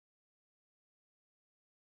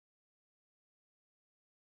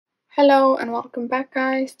Hello and welcome back,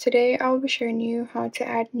 guys. Today I'll be showing you how to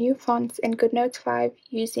add new fonts in GoodNotes 5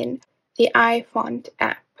 using the iFont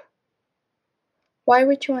app. Why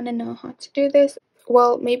would you want to know how to do this?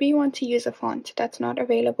 Well, maybe you want to use a font that's not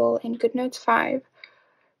available in GoodNotes 5.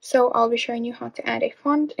 So I'll be showing you how to add a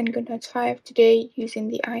font in GoodNotes 5 today using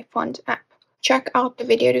the iFont app. Check out the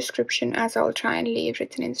video description as I'll try and leave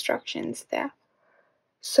written instructions there.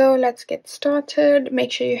 So let's get started.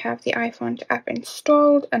 Make sure you have the iFont app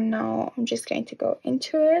installed, and now I'm just going to go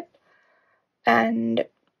into it. And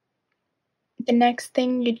the next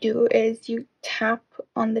thing you do is you tap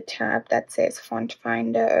on the tab that says Font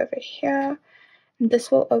Finder over here. And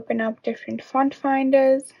this will open up different font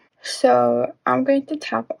finders. So I'm going to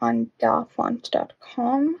tap on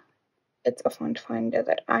darfont.com. It's a font finder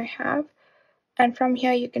that I have. And from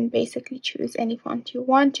here you can basically choose any font you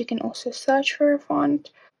want. You can also search for a font.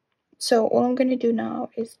 So all I'm going to do now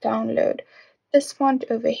is download this font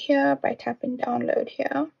over here by tapping download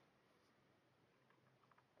here.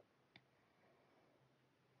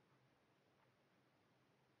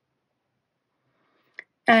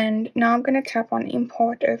 And now I'm going to tap on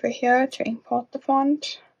import over here to import the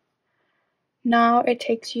font. Now it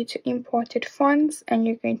takes you to imported fonts, and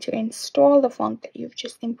you're going to install the font that you've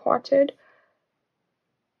just imported.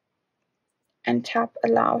 And tap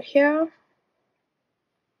allow here.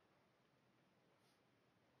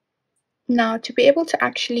 Now to be able to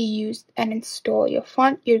actually use and install your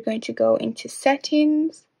font, you're going to go into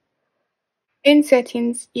settings. In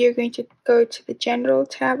settings, you're going to go to the general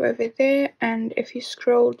tab over there, and if you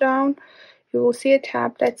scroll down, you will see a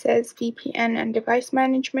tab that says VPN and device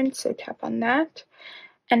management, so tap on that.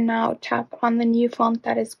 And now tap on the new font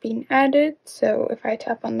that has been added. So if I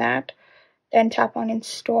tap on that, then tap on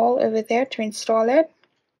install over there to install it.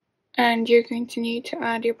 And you're going to need to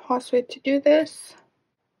add your password to do this.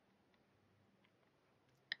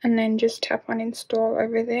 And then just tap on install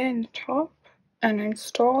over there in the top and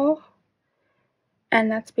install.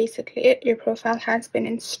 And that's basically it. Your profile has been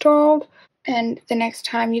installed. And the next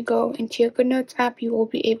time you go into your GoodNotes app, you will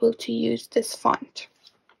be able to use this font.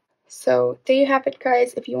 So there you have it,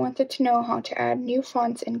 guys. If you wanted to know how to add new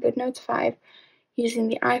fonts in GoodNotes 5 using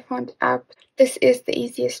the iFont app, this is the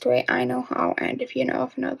easiest way I know how. And if you know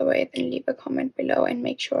of another way, then leave a comment below and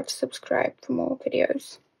make sure to subscribe for more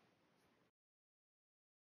videos.